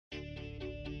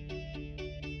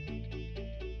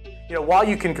while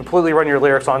you can completely run your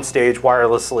lyrics on stage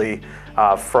wirelessly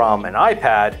from an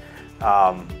iPad,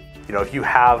 if you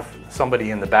have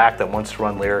somebody in the back that wants to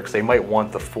run lyrics, they might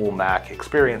want the full Mac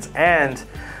experience. And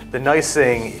the nice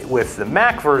thing with the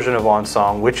Mac version of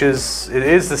OnSong, it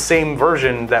is the same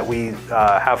version that we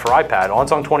have for iPad.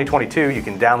 OnSong 2022, you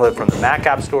can download it from the Mac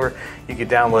App Store, you can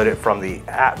download it from the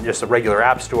app, just a regular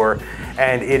App Store,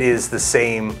 and it is the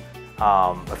same,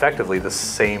 effectively the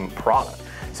same product.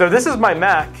 So this is my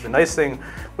Mac. The nice thing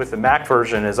with the Mac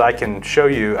version is I can show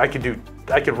you, I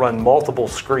could run multiple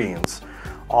screens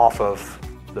off of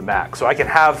the Mac. So I can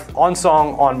have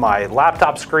OnSong on my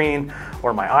laptop screen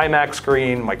or my iMac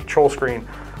screen, my control screen.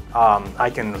 I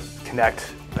can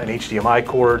connect an HDMI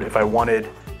cord if I wanted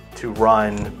to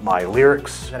run my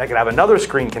lyrics, and I can have another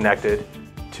screen connected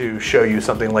to show you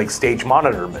something like stage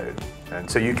monitor mode. And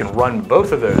so you can run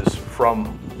both of those from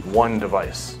one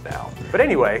device now. But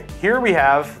anyway, here we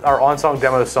have our OnSong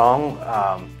demo song.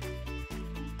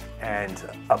 And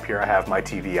up here I have my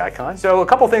TV icon. So a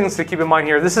couple things to keep in mind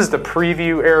here. This is the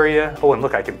preview area. Oh, and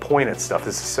look, I can point at stuff.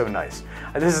 This is so nice.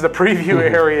 This is the preview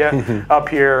area up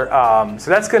here. So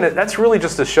that's really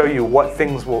just to show you what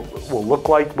things will look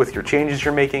like with your changes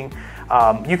you're making.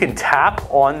 You can tap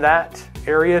on that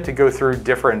area to go through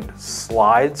different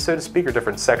slides, so to speak, or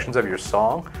different sections of your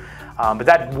song. But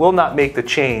that will not make the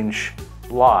change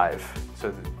live.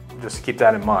 So just keep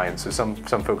that in mind. So some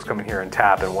folks come in here and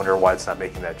tap and wonder why it's not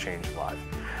making that change live.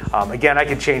 Again, I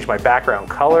can change my background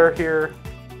color here,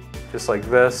 just like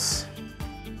this.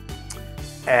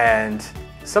 And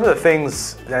some of the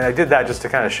things, and I did that just to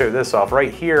kind of show this off.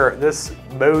 Right here, this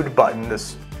mode button,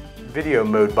 this video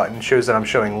mode button, shows that I'm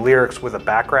showing lyrics with a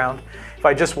background. If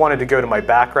I just wanted to go to my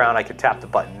background, I could tap the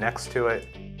button next to it.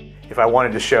 If I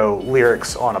wanted to show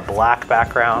lyrics on a black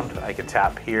background, I could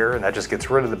tap here, and that just gets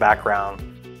rid of the background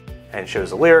and shows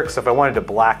the lyrics. If I wanted to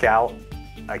black out,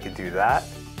 I could do that.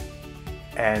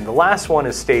 And the last one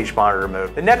is stage monitor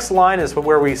mode. The next line is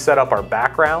where we set up our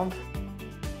background.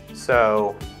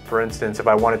 So for instance, if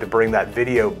I wanted to bring that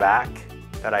video back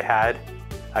that I had,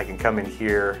 I can come in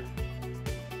here,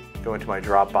 go into my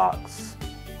Dropbox,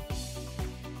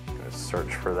 I'm gonna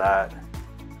search for that.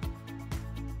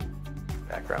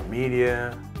 Background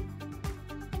media,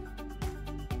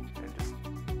 and just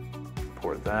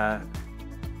import that.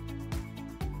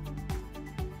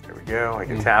 There we go, I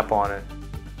can tap on it.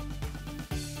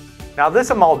 Now this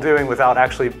I'm all doing without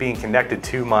actually being connected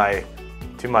to my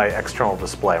external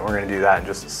display. We're going to do that in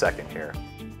just a second here.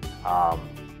 And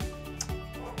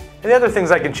the other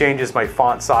things I can change is my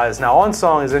font size. Now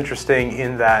OnSong is interesting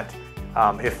in that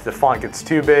if the font gets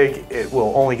too big, it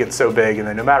will only get so big, and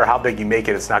then no matter how big you make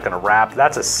it, it's not going to wrap.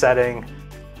 That's a setting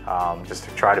just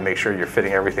to try to make sure you're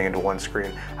fitting everything into one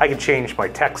screen. I can change my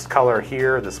text color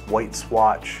here, this white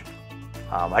swatch.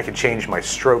 I can change my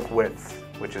stroke width,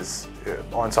 which is,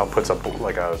 OnSong puts up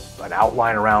like an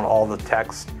outline around all the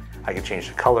text. I can change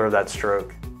the color of that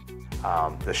stroke.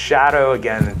 The shadow,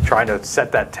 again, trying to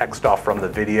set that text off from the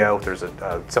video. There's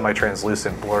a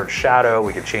semi-translucent blurred shadow.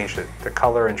 We can change the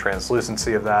color and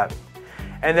translucency of that.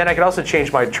 And then I can also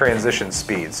change my transition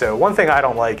speed. So one thing I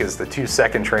don't like is the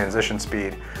 2-second transition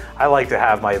speed. I like to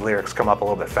have my lyrics come up a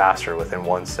little bit faster within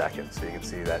 1 second. So you can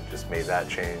see that just made that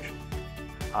change.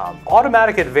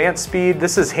 Automatic advanced speed,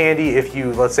 this is handy if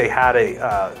you, let's say, had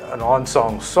an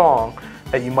OnSong song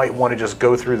that you might want to just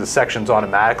go through the sections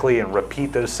automatically and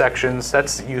repeat those sections.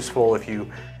 That's useful if you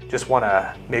just want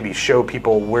to maybe show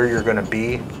people where you're going to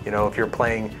be. You know, if you're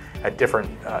playing at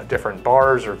different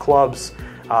bars or clubs,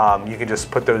 you can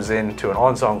just put those into an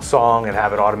OnSong song and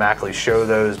have it automatically show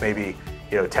those, maybe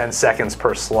 10 seconds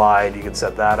per slide. You can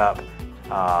set that up.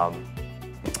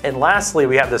 And lastly,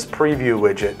 we have this preview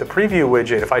widget. The preview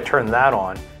widget, if I turn that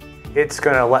on, it's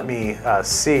going to let me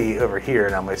see over here.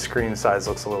 Now my screen size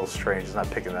looks a little strange. It's not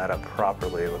picking that up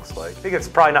properly, it looks like. I think it's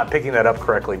probably not picking that up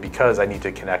correctly because I need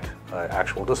to connect an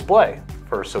actual display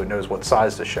first so it knows what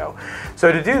size to show.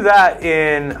 So to do that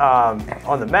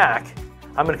on the Mac,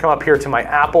 I'm going to come up here to my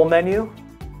Apple menu,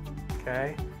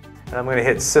 okay? And I'm going to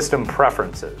hit System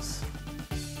Preferences.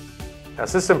 Now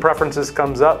System Preferences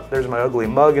comes up. There's my ugly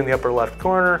mug in the upper left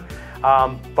corner.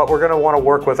 But we're going to want to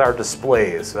work with our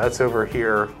displays. So that's over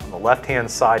here on the left-hand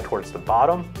side towards the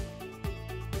bottom.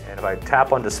 And if I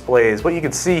tap on displays, what you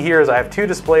can see here is I have two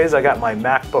displays. I got my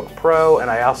MacBook Pro,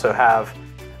 and I also have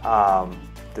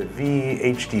the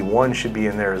VHD1 should be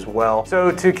in there as well.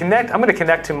 So to connect, I'm going to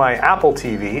connect to my Apple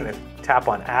TV. And tap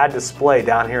on Add Display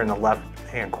down here in the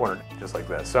left-hand corner, just like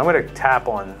this. So I'm going to tap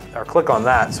on, or click on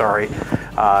that, sorry,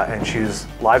 and choose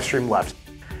Live Stream Left.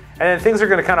 And then things are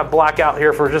going to kind of black out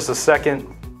here for just a second.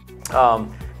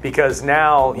 because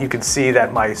now you can see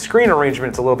that my screen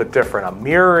arrangement is a little bit different. I'm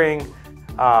mirroring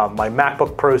my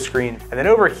MacBook Pro screen, and then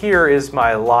over here is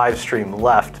my live stream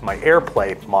left, my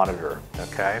AirPlay monitor,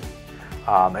 okay?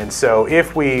 And so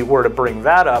if we were to bring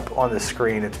that up on the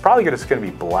screen, it's probably just going to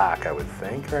be black, I would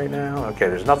think, right now. Okay,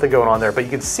 there's nothing going on there, but you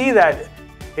can see that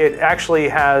it actually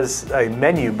has a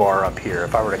menu bar up here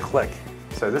if I were to click.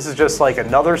 So this is just like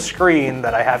another screen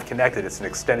that I have connected. It's an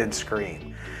extended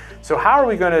screen. So how are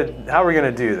we going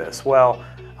to do this? Well,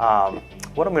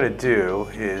 what I'm going to do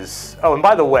is, oh, and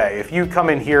by the way, if you come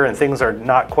in here and things are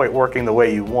not quite working the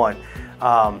way you want,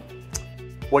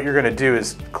 what you're going to do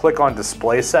is click on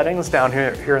display settings down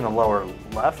here in the lower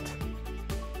left,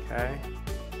 okay?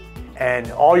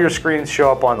 And all your screens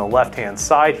show up on the left-hand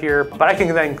side here, but I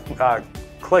can then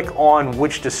click on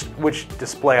which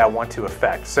display I want to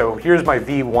affect. So here's my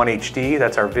V1 HD,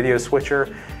 that's our video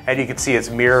switcher, and you can see it's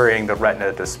mirroring the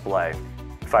Retina display.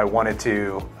 If I wanted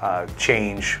to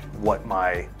change what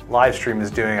my live stream is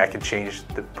doing, I could change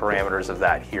the parameters of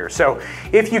that here. So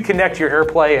if you connect your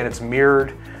AirPlay and it's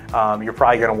mirrored, you're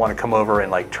probably going to want to come over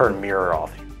and like turn mirror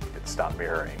off. You can stop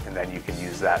mirroring, and then you can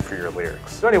use that for your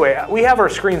lyrics. So anyway, we have our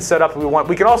screen set up.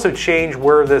 We can also change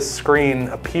where this screen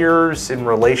appears in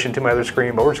relation to my other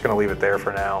screen, but we're just going to leave it there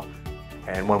for now.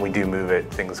 And when we do move it,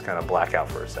 things kind of black out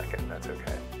for a second. That's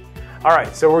okay. All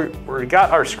right, so we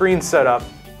got our screen set up.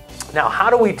 Now, how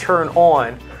do we turn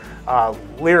on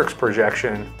lyrics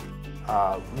projection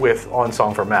with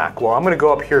OnSong for Mac? Well, I'm going to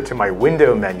go up here to my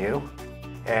window menu.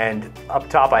 And up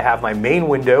top I have my main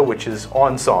window, which is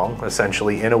OnSong,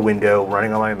 essentially in a window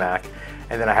running on my Mac.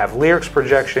 And then I have lyrics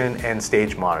projection and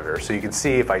stage monitor. So you can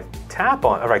see if I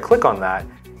click on that,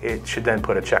 it should then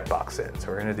put a checkbox in. So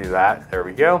we're going to do that. There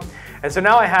we go. And so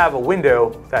now I have a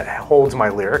window that holds my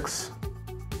lyrics,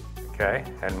 okay,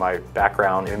 and my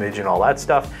background image and all that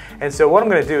stuff. And so what I'm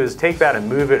going to do is take that and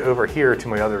move it over here to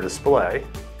my other display,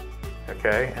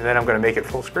 okay, and then I'm going to make it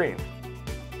full screen.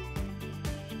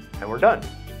 And we're done.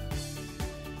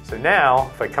 So now,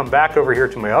 if I come back over here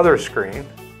to my other screen,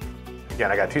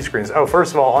 again, I got two screens. Oh,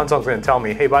 first of all, OnSong's going to tell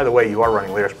me, hey, by the way, you are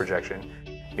running lyrics projection.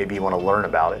 Maybe you want to learn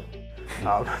about it.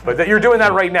 But you're doing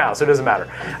that right now, so it doesn't matter.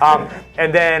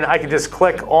 And then I can just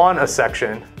click on a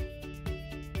section.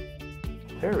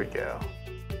 There we go.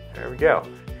 There we go.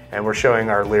 And we're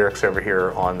showing our lyrics over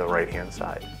here on the right-hand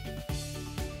side.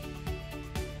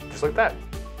 Just like that.